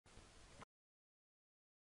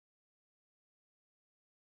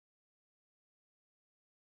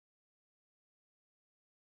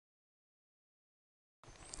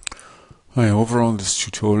Hi, overall this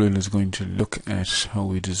tutorial is going to look at how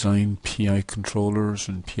we design PI controllers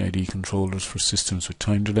and PID controllers for systems with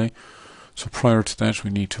time delay. So prior to that, we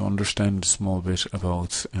need to understand a small bit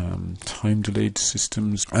about time delayed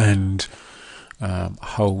systems and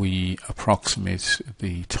how we approximate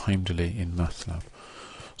the time delay in MATLAB.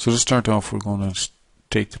 So to start off, we're going to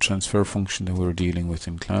take the transfer function that we were dealing with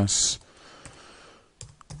in class.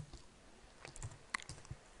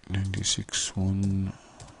 96.1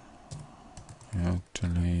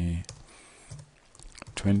 delay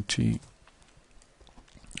 20.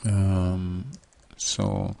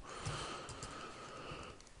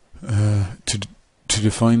 To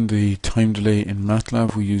define the time delay in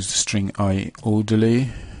MATLAB, we use the string IO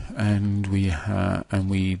delay, and we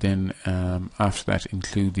then after that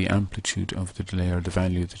include the amplitude of the delay, or the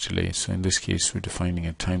value of the delay. So in this case, we're defining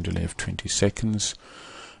a time delay of 20 seconds.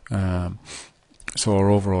 So our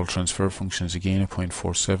overall transfer function is again a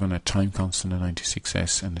 0.47, a time constant of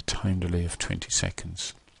 96s, and a time delay of 20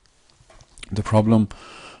 seconds. The problem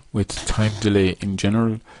with time delay in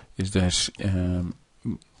general is that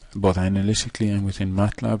both analytically and within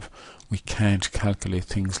MATLAB, we can't calculate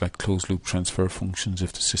things like closed loop transfer functions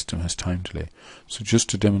if the system has time delay. So just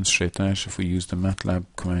to demonstrate that, if we use the MATLAB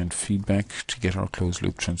command feedback to get our closed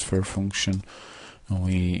loop transfer function, and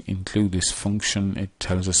we include this function, it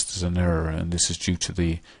tells us there's an error, and this is due to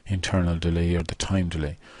the internal delay or the time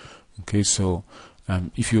delay. Okay, so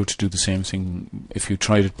if you were to do the same thing, if you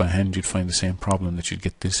tried it by hand, you'd find the same problem, that you'd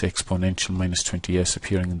get this exponential minus 20s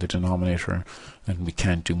appearing in the denominator, and we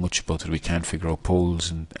can't do much about it. We can't figure out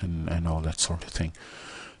poles and all that sort of thing.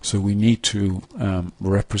 So we need to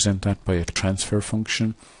represent that by a transfer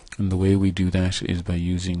function, and the way we do that is by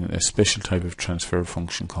using a special type of transfer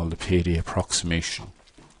function called the Pade Approximation.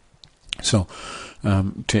 So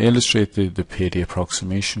to illustrate the Pade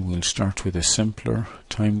Approximation, we'll start with a simpler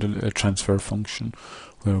transfer function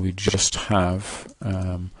where we just have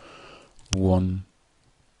where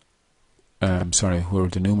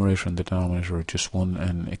the numerator and the denominator are just one,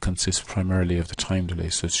 and it consists primarily of the time delay,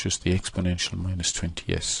 so it's just the exponential minus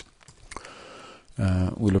 20s.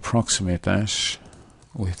 We'll approximate that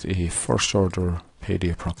with a first order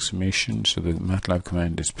Pade approximation. So the MATLAB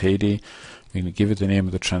command is Pade. We're going to give it the name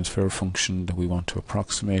of the transfer function that we want to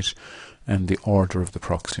approximate and the order of the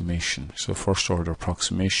approximation. So first order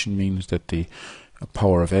approximation means that the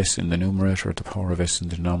power of s in the numerator, the power of s in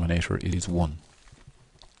the denominator is 1.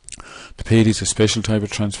 The Pade is a special type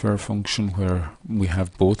of transfer function where we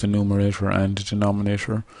have both a numerator and a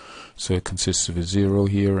denominator. So it consists of a 0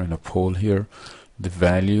 here and a pole here. The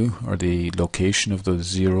value or the location of the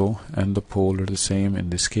 0 and the pole are the same. In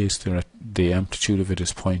this case, the amplitude of it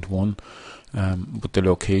is 0.1, but the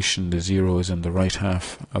location, the 0 is in the right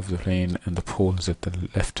half of the plane and the pole is at the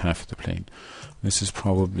left half of the plane. This is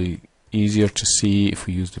probably easier to see if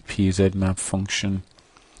we use the PZ map function,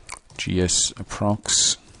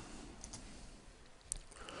 GS_approx.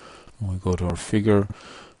 And we go to our figure.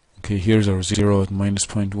 Okay, here's our 0 at minus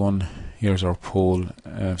 0.1. Here's our pole,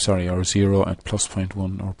 our 0 at plus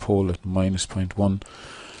 0.1, our pole at minus 0.1.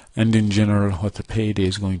 And in general, what the Pade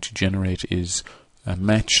is going to generate is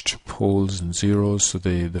matched poles and zeros. So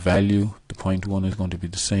the value, the 0.1, is going to be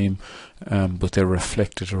the same, but they're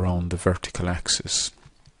reflected around the vertical axis.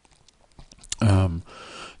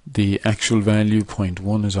 The actual value,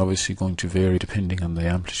 0.1, is obviously going to vary depending on the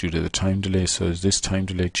amplitude of the time delay. So as this time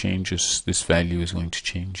delay changes, this value is going to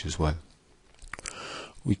change as well.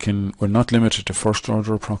 We're not limited to first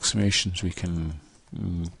order approximations. We can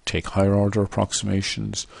take higher order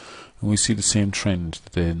approximations, and we see the same trend.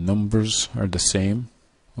 The numbers are the same,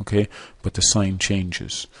 okay, but the sign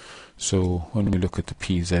changes. So when we look at the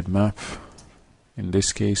PZ map, in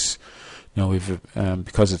this case, now we've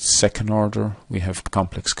because it's second order, we have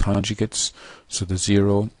complex conjugates. So the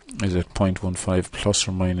 0 is at 0.15 plus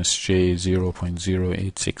or minus j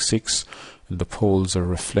 0.0866, and the poles are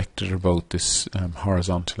reflected about this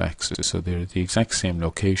horizontal axis. So they're the exact same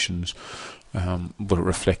locations, but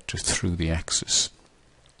reflected through the axis.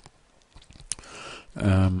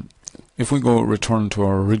 If we return to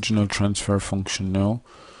our original transfer function now,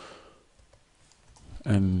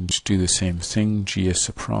 and do the same thing,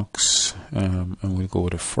 GS_approx, and we'll go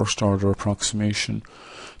with a first order approximation.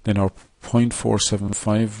 Then our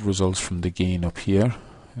 0.475 results from the gain up here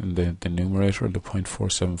in the numerator, the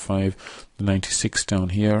 0.475. The 96 down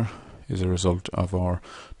here is a result of our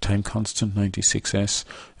time constant, 96s,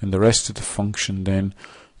 and the rest of the function then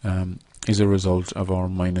is a result of our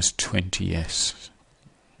minus 20s.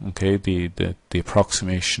 Okay, the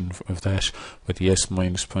approximation of that with the s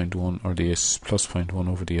minus 0.1 or the s plus 0.1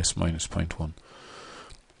 over the s minus 0.1.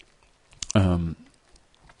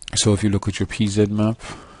 So if you look at your PZ map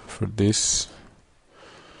for this,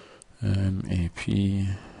 AP,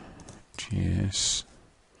 GS,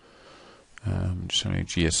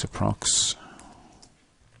 GS approx,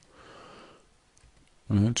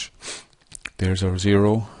 right. There's our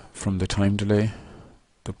 0 from the time delay,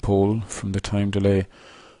 the pole from the time delay,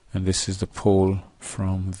 and this is the pole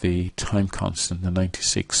from the time constant, the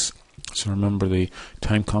 96. So remember, the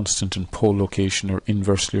time constant and pole location are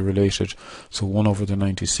inversely related. So 1 over the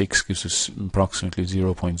 96 gives us approximately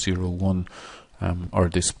 0.01, or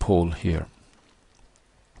this pole here.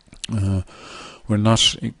 We're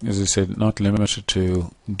not, as I said, not limited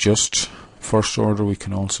to just first order. We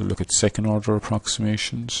can also look at second order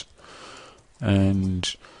approximations.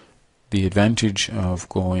 And the advantage of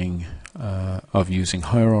going of using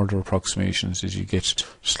higher order approximations is you get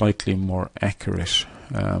slightly more accurate.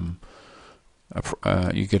 You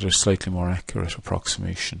get a slightly more accurate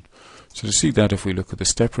approximation. So to see that, if we look at the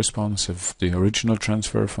step response of the original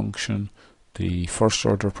transfer function, the first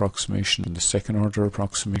order approximation, and the second order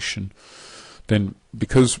approximation, then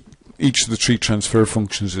because each of the three transfer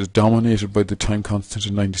functions is dominated by the time constant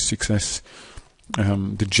of 96s,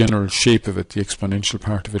 the general shape of it, the exponential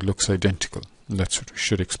part of it, looks identical. And that's what we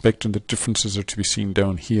should expect, and the differences are to be seen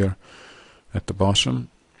down here at the bottom.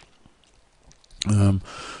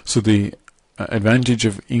 So the advantage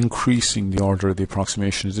of increasing the order of the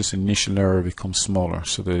approximation is this initial error becomes smaller.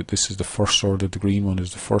 So this is the first order, the green one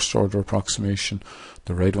is the first order approximation,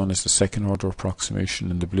 the red one is the second order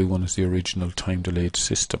approximation, and the blue one is the original time delayed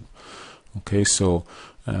system. Okay, so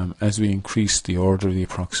as we increase the order of the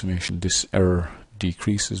approximation, this error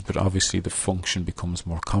decreases, but obviously the function becomes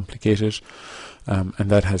more complicated, and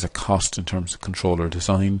that has a cost in terms of controller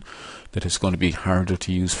design, that is going to be harder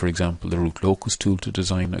to use, for example, the Root-Locus tool to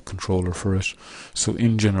design a controller for it. So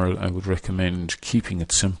in general, I would recommend keeping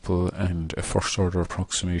it simple, and a first order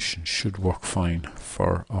approximation should work fine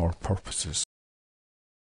for our purposes.